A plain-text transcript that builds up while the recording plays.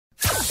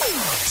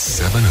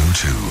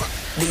7:02.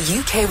 The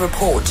UK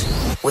Report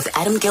with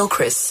Adam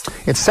Gilchrist.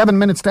 It's 7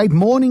 minutes to 8.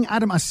 Morning,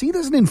 Adam. I see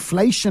there's an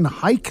inflation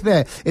hike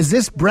there. Is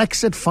this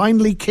Brexit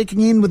finally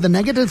kicking in with the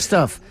negative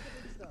stuff?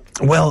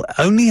 Well,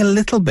 only a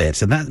little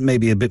bit, and that may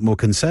be a bit more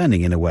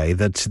concerning in a way,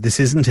 that this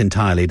isn't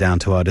entirely down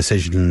to our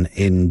decision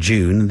in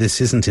June.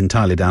 This isn't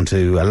entirely down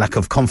to a lack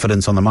of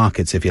confidence on the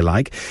markets, if you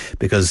like,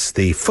 because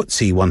the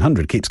FTSE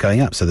 100 keeps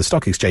going up, so the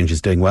stock exchange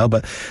is doing well,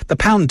 but the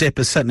pound dip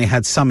has certainly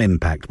had some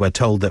impact. We're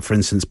told that, for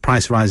instance,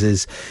 price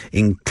rises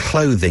in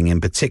clothing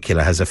in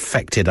particular has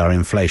affected our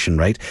inflation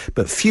rate,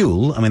 but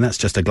fuel, I mean, that's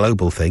just a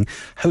global thing.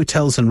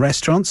 Hotels and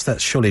restaurants,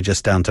 that's surely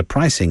just down to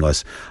pricing,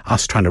 us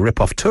trying to rip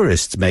off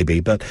tourists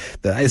maybe, but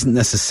that isn't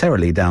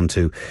necessarily down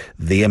to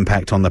the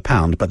impact on the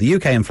pound. But the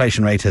UK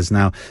inflation rate has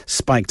now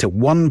spiked at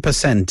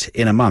 1%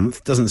 in a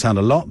month. Doesn't sound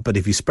a lot, but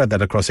if you spread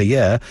that across a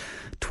year,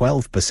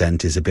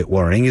 12% is a bit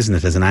worrying, isn't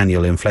it, as an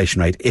annual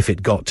inflation rate, if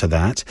it got to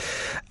that.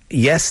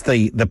 Yes,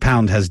 the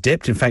pound has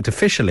dipped. In fact,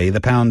 officially, the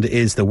pound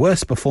is the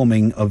worst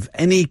performing of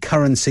any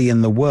currency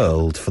in the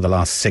world for the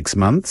last 6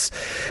 months.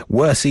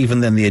 Worse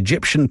even than the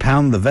Egyptian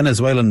pound, the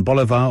Venezuelan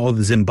bolivar, or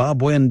the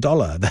Zimbabwean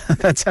dollar.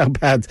 That's how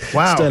bad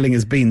sterling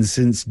has been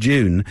since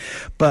June.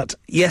 But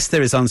yes,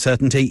 there is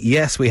uncertainty.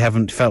 Yes, we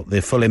haven't felt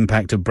the full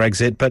impact of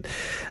Brexit. But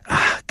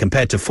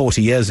compared to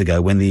 40 years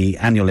ago, when the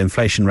annual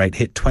inflation rate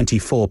hit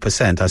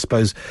 24%, I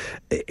suppose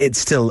it's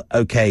still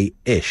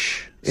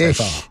okay-ish. So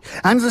far.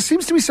 And there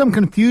seems to be some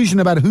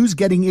confusion about who's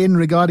getting in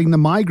regarding the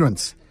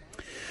migrants.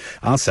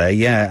 I'll say,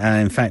 yeah.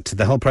 In fact,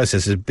 the whole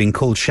process has been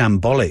called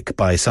shambolic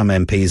by some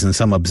MPs and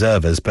some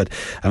observers. But,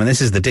 I mean,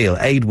 this is the deal.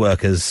 Aid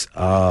workers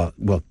are,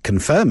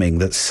 confirming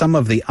that some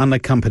of the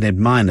unaccompanied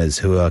minors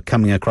who are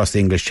coming across the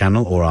English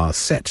Channel, or are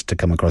set to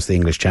come across the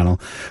English Channel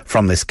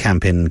from this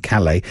camp in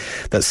Calais,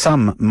 that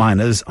some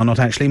minors are not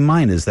actually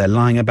minors. They're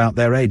lying about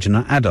their age and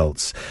are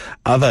adults.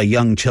 Other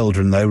young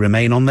children, though,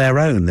 remain on their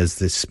own. There's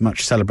this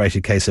much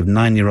celebrated case of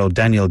 9-year-old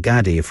Daniel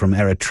Gadi from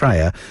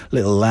Eritrea,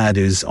 little lad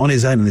who's on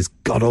his own in this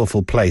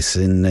god-awful place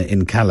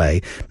in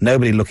Calais,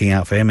 nobody looking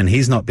out for him, and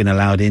he's not been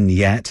allowed in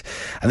yet.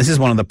 And this is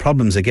one of the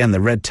problems, again,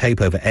 the red tape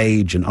over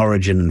age and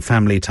origin and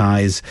family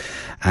ties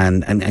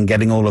and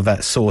getting all of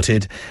that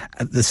sorted.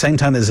 At the same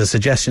time, there's a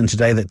suggestion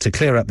today that to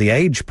clear up the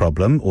age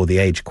problem, or the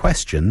age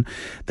question,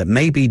 that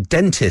maybe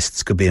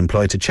dentists could be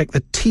employed to check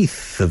the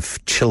teeth of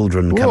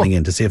children coming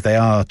in to see if they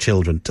are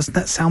children. Doesn't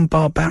that sound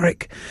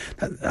barbaric?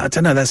 I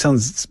don't know, that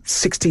sounds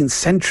 16th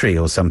century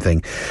or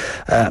something.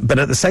 But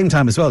at the same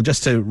time as well,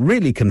 just to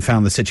really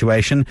confound the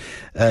situation,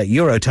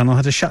 Eurotunnel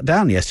had to shut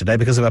down yesterday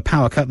because of a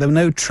power cut. There were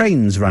no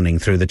trains running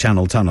through the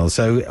Channel Tunnel.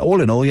 So all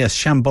in all, yes,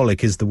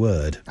 shambolic is the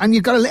word. And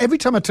you've got every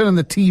time I turn on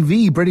the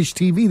TV, British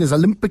TV, there's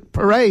Olympic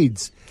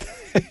parades.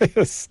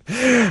 Yes.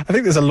 I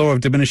think there's a law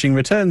of diminishing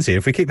returns here.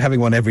 If we keep having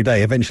one every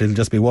day, eventually it'll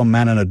just be one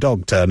man and a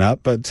dog turn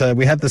up. But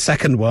we had the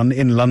second one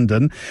in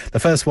London. The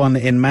first one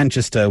in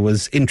Manchester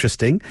was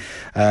interesting.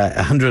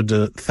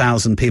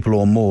 100,000 people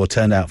or more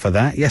turned out for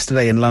that.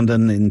 Yesterday in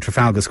London, in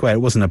Trafalgar Square,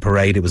 it wasn't a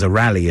parade, it was a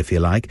rally, if you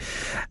like.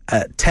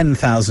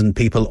 10,000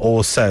 people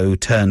or so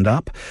turned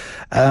up.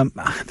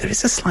 There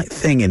is a slight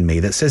thing in me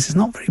that says it's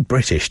not very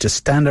British to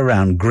stand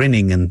around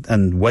grinning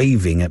and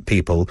waving at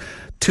people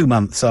 2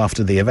 months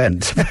after the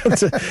event.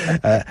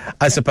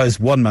 I suppose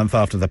 1 month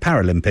after the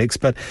Paralympics.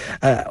 But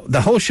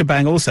the whole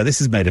shebang also, this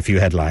has made a few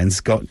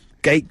headlines, got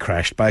gate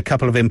crashed by a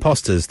couple of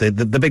imposters. The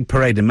big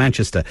parade in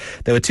Manchester,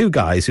 there were two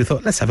guys who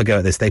thought, let's have a go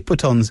at this. They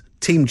put on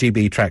Team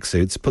GB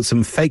tracksuits, put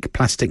some fake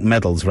plastic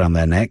medals around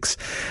their necks,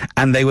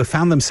 and they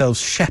found themselves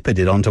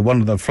shepherded onto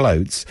one of the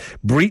floats,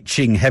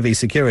 breaching heavy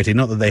security.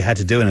 Not that they had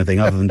to do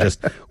anything other than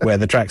just wear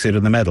the tracksuit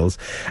and the medals.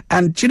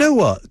 And do you know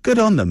what? Good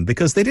on them,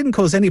 because they didn't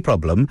cause any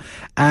problem.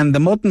 And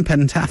the modern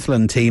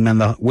pentathlon team and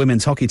the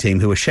women's hockey team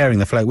who were sharing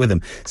the float with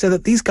them, so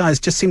that these guys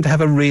just seem to have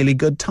a really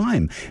good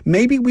time.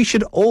 Maybe we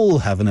should all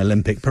have an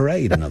Olympic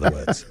parade, in other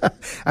words.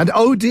 And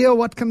oh dear,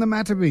 what can the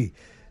matter be?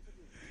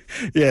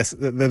 Yes,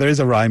 there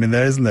is a rhyme in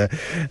there, isn't there?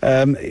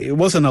 It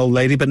was an old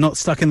lady, but not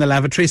stuck in the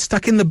lavatory,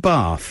 stuck in the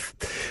bath.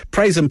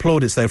 Praise and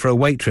plaudits, though, for a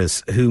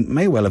waitress who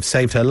may well have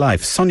saved her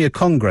life. Sonia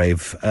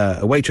Congrave,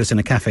 a waitress in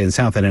a cafe in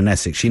Southend in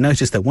Essex, she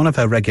noticed that one of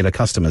her regular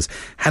customers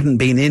hadn't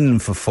been in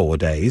for 4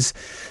 days,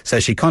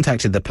 so she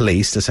contacted the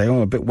police to say,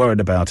 a bit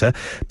worried about her.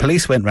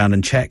 Police went round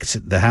and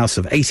checked the house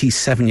of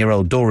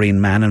 87-year-old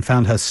Doreen Mann and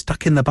found her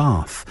stuck in the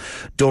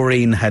bath.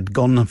 Doreen had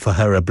gone for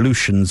her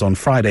ablutions on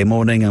Friday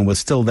morning and was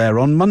still there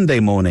on Monday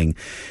morning.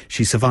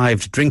 She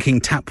survived drinking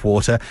tap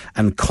water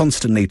and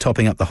constantly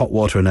topping up the hot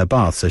water in her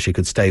bath so she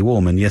could stay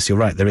warm. And yes, you're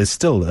right, there is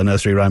still a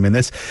nursery rhyme in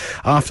this.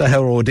 After her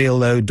ordeal,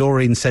 though,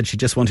 Doreen said she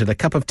just wanted a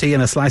cup of tea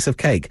and a slice of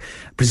cake,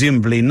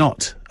 presumably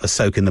not a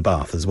soak in the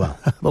bath as well.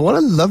 But what a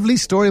lovely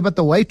story about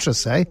the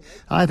waitress, eh?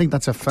 I think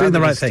that's a fabulous doing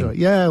the right story.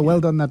 thing. Yeah, well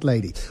done, that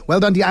lady.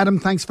 Well done to you, Adam.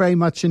 Thanks very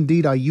much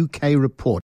indeed. Our UK report.